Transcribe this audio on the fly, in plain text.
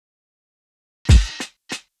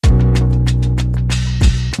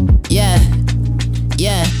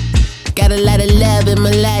lot of love in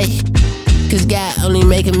my life, cause God only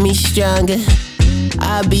making me stronger.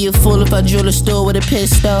 I'd be a fool if I drill a store with a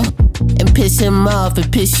pistol and piss him off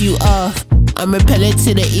and piss you off. I'm repellent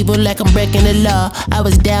to the evil like I'm breaking the law. I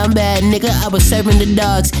was down bad, nigga, I was serving the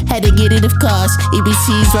dogs. Had to get it of course,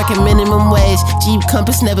 EBC's working minimum wage. Jeep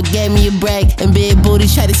Compass never gave me a break, and big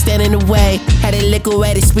booties try to stand in the way. Had to lick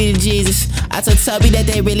away the spirit of Jesus. I told Toby that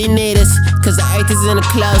they really need us, cause the earth is in a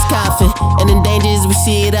closed coffin, and in danger as we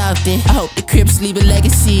see it often. I hope the Crips leave a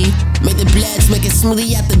legacy. Make the bloods make a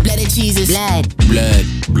smoothie out the blood of Jesus. Blood, blood,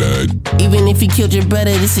 blood. Even if you killed your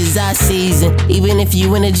brother, this is our season. Even if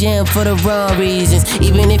you in the gym for the wrong reasons.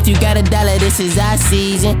 Even if you got $1, this is our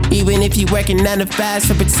season. Even if you working 9 to 5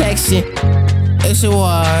 for protection. It's a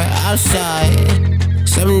war outside.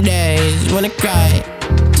 Some days wanna cry.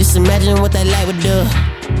 Just imagine what that light would do.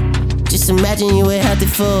 Just imagine you a healthy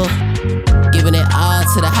fool, giving it all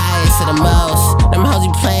to the highest, to the most. Them hoes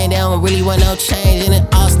you playing, they don't really want no change, and it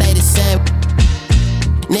all stay the same.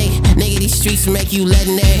 Nigga, these streets make you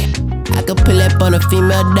legendary. I could pull up on a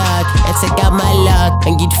female dog and take out my lock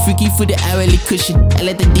and get freaky for the hourly cushion and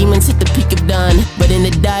let the demons hit the peak of dawn. But in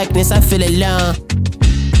the darkness, I feel alone.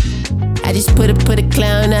 I just put a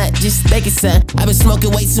clown out, just think it, son. I've been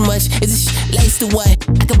smoking way too much. Is this laced or what?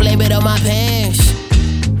 I can blame it on my pants.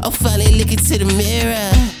 Oh, finally look into the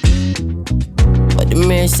mirror. What the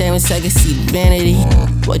mirror say when suckers see vanity?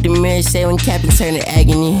 What the mirror say when Captain turn to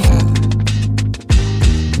agony?